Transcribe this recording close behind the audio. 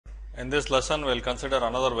In this lesson, we will consider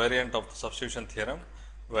another variant of the substitution theorem,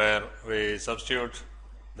 where we substitute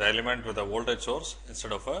the element with a voltage source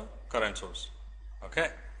instead of a current source. Okay.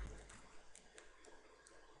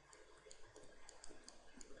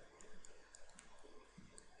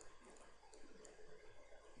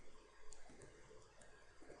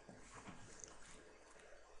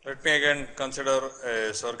 Let me again consider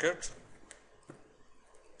a circuit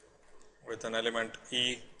with an element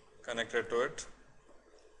E connected to it.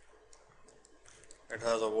 It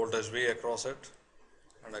has a voltage V across it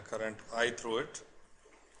and a current I through it.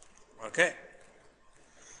 Okay.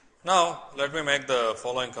 Now, let me make the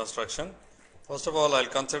following construction. First of all, I will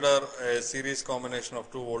consider a series combination of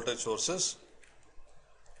two voltage sources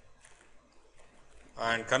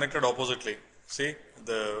and connected oppositely. See,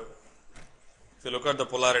 if you look at the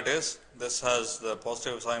polarities, this has the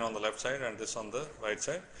positive sign on the left side and this on the right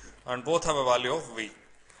side, and both have a value of V.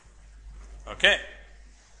 Okay.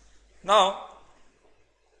 Now,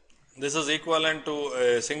 this is equivalent to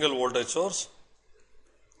a single voltage source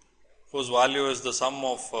whose value is the sum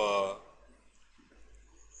of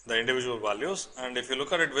the individual values, and if you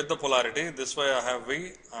look at it with the polarity, this way I have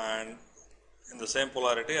V, and in the same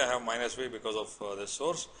polarity I have minus V because of this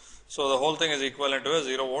source. So, the whole thing is equivalent to a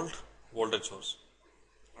 0 volt voltage source.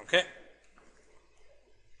 Okay.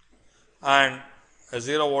 And a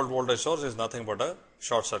 0 volt voltage source is nothing but a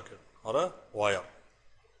short circuit or a wire.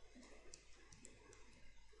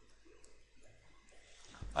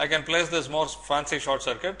 I can place this more fancy short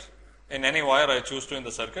circuit in any wire I choose to in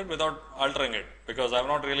the circuit without altering it, because I have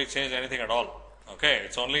not really changed anything at all. Okay.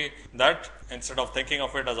 It is only that instead of thinking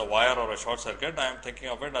of it as a wire or a short circuit, I am thinking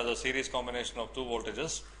of it as a series combination of two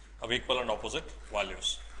voltages of equal and opposite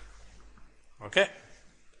values. Okay.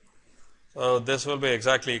 So, this will be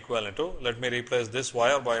exactly equivalent to, let me replace this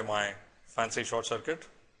wire by my fancy short circuit.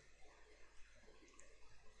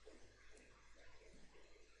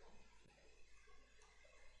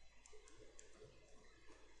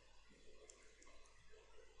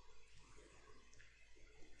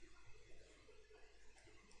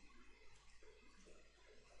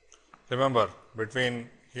 Remember, between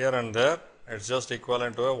here and there, it is just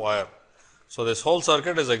equivalent to a wire. So, this whole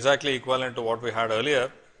circuit is exactly equivalent to what we had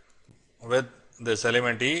earlier, with this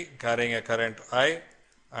element E carrying a current I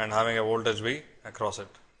and having a voltage V across it.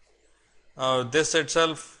 Now, this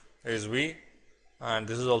itself is V and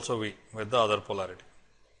this is also V with the other polarity.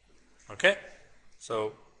 Okay.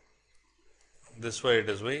 So, this way it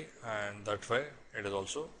is V and that way it is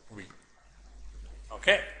also V.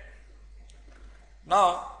 Okay.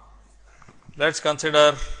 Now, let us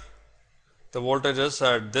consider the voltages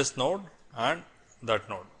at this node and that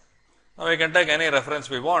node. Now, we can take any reference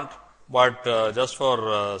we want, but just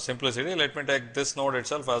for simplicity, let me take this node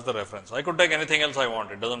itself as the reference. I could take anything else I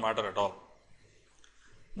want, it does not matter at all.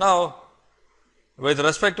 Now, with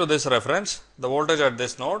respect to this reference, the voltage at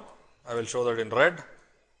this node, I will show that in red,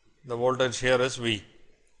 the voltage here is V.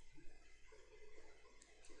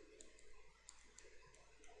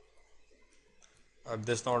 At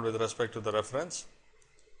this node with respect to the reference,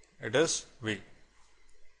 it is V.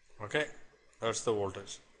 Okay. That is the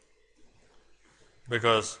voltage,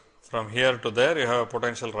 because from here to there you have a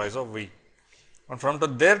potential rise of V, and from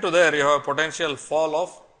there to there you have a potential fall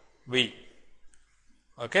of V.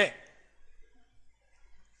 Okay.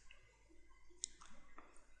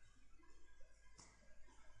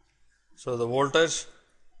 So, the voltage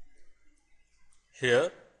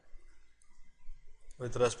here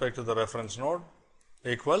with respect to the reference node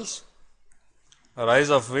equals a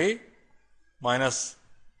rise of V minus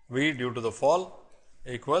V due to the fall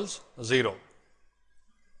equals 0.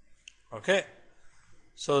 Okay.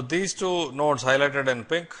 So, these two nodes highlighted in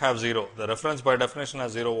pink have 0. The reference by definition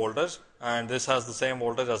has 0 voltage, and this has the same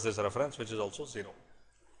voltage as this reference, which is also 0.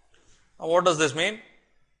 Now, what does this mean?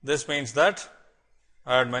 This means that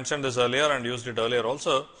I had mentioned this earlier and used it earlier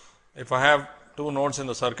also. If I have two nodes in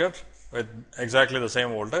the circuit with exactly the same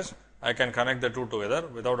voltage, I can connect the two together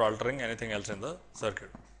without altering anything else in the circuit.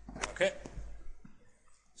 Okay.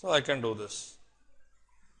 So, I can do this.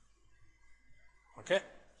 Okay.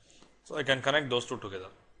 So, I can connect those two together.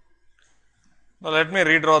 Now, let me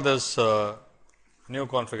redraw this new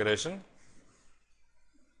configuration.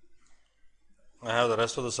 I have the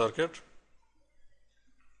rest of the circuit.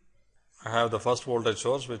 I have the first voltage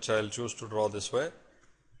source, which I will choose to draw this way.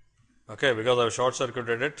 Okay, because I have short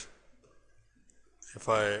circuited it. If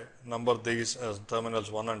I number these as terminals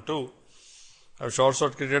 1 and 2, I have short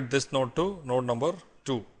circuited this node to node number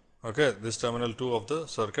 2. Okay, this terminal 2 of the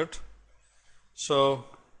circuit. So,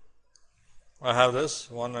 I have this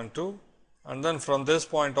 1 and 2, and then from this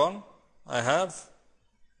point on I have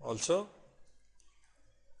also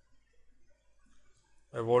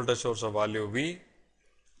a voltage source of value V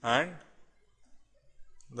and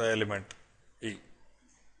the element E.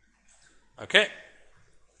 Okay.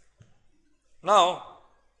 Now,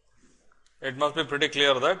 it must be pretty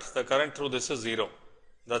clear that the current through this is 0.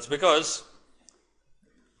 That is because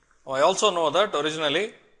I also know that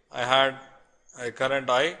originally I had a current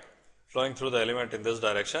I flowing through the element in this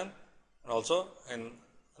direction and also in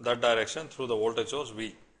that direction through the voltage source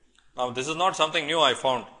V. Now, this is not something new I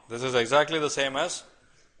found. This is exactly the same as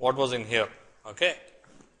what was in here. Okay.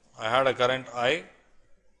 I had a current I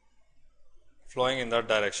flowing in that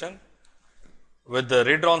direction. With the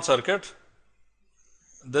redrawn circuit,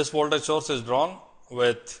 this voltage source is drawn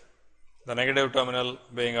with the negative terminal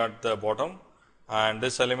being at the bottom and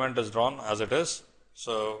this element is drawn as it is.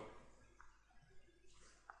 So,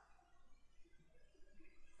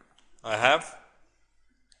 I have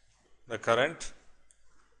the current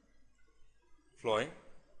flowing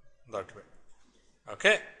that way.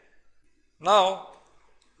 Okay. Now,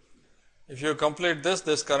 if you complete this,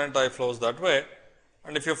 this current I flows that way,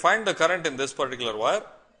 and if you find the current in this particular wire,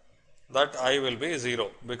 that I will be 0,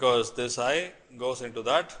 because this I goes into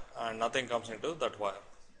that and nothing comes into that wire.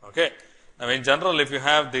 Okay. Now, in general, if you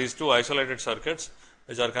have these two isolated circuits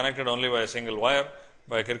which are connected only by a single wire,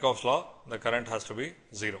 by Kirchhoff's law, the current has to be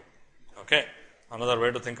 0. Okay. Another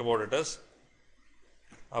way to think about it is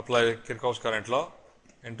apply Kirchhoff's current law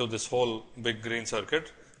into this whole big green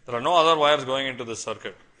circuit. There are no other wires going into this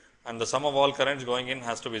circuit, and the sum of all currents going in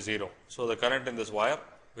has to be 0. So, the current in this wire,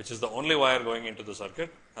 which is the only wire going into the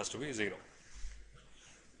circuit, has to be 0.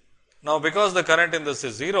 Now, because the current in this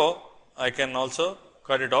is 0, I can also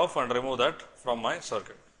cut it off and remove that from my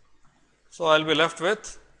circuit. So, I will be left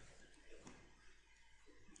with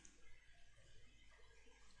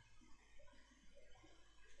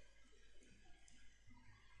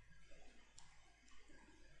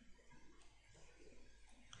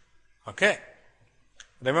okay.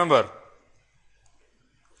 Remember,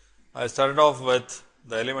 I started off with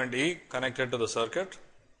the element E connected to the circuit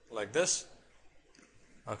like this,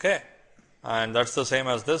 okay, and that is the same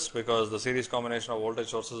as this, because the series combination of voltage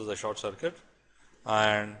sources is a short circuit,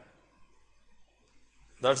 and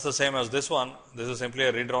that is the same as this one. This is simply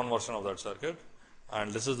a redrawn version of that circuit,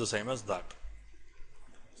 and this is the same as that.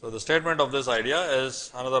 So, the statement of this idea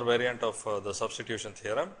is another variant of the substitution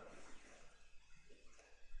theorem.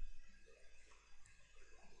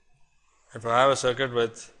 If I have a circuit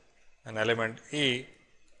with an element E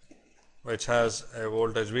which has a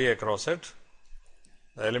voltage V across it,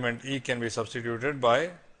 the element E can be substituted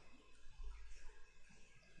by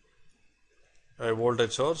a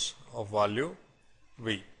voltage source of value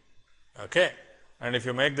V. Okay. And if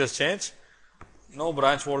you make this change, no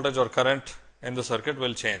branch voltage or current in the circuit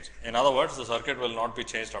will change. In other words, the circuit will not be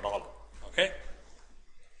changed at all. Okay.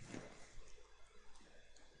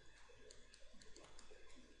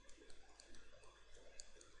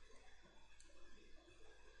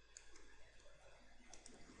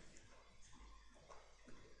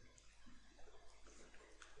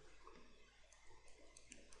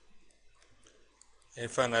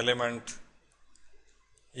 If an element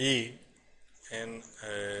E in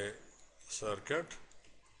a circuit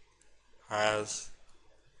has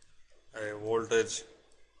a voltage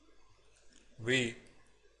V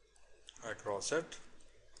across it,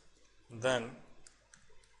 then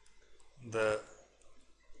the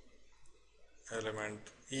element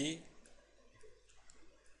E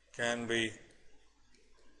can be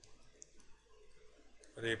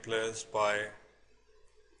replaced by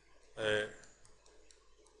a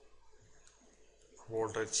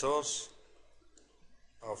voltage source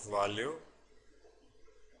of value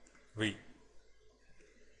V,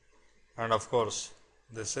 and of course,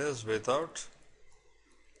 this is without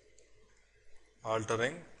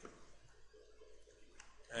altering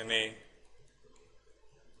any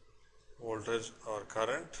voltage or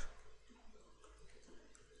current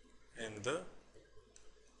in the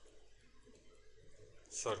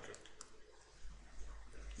circuit.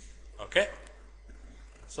 Okay.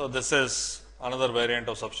 So, this is another variant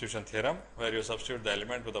of substitution theorem, where you substitute the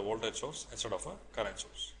element with a voltage source instead of a current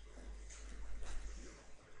source.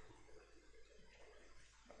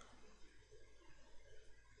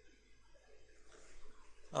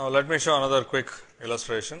 Now, let me show another quick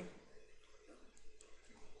illustration.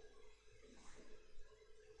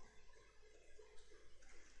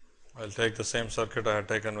 I will take the same circuit I had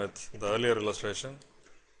taken with the earlier illustration,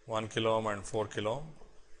 1 kilo ohm and 4 kilo ohm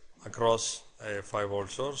across a 5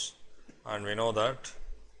 volt source, and we know that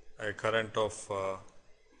a current of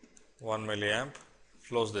 1 milliamp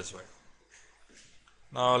flows this way.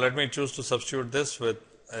 Now, let me choose to substitute this with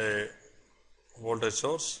a voltage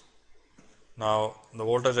source. Now, the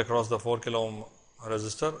voltage across the 4 kilo ohm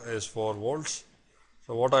resistor is 4 volts.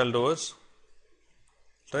 So, what I will do is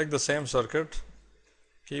take the same circuit,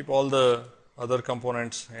 keep all the other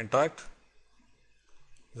components intact.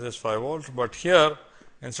 This is 5 volts, but here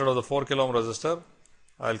instead of the 4 kilo ohm resistor,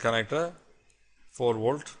 I will connect a 4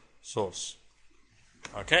 volt source.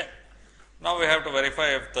 Okay. Now, we have to verify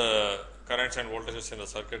if the currents and voltages in the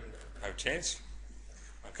circuit have changed.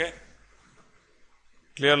 Okay.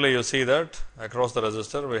 Clearly, you see that across the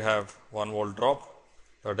resistor we have 1 volt drop,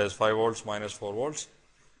 that is 5 volts minus 4 volts.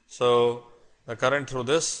 So, the current through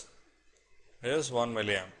this is 1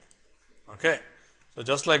 milliamp. Okay. So,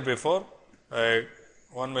 just like before, a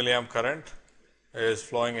 1 milliamp current is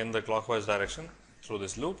flowing in the clockwise direction through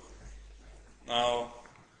this loop. Now,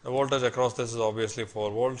 the voltage across this is obviously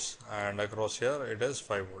 4 volts and across here it is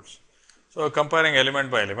 5 volts. So, comparing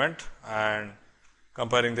element by element and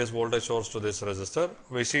comparing this voltage source to this resistor,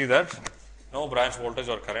 we see that no branch voltage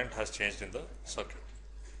or current has changed in the circuit.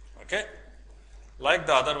 Okay. Like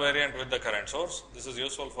the other variant with the current source, this is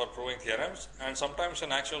useful for proving theorems, and sometimes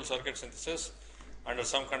in actual circuit synthesis under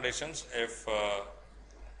some conditions if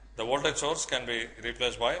the voltage source can be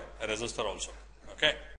replaced by a resistor also. Okay.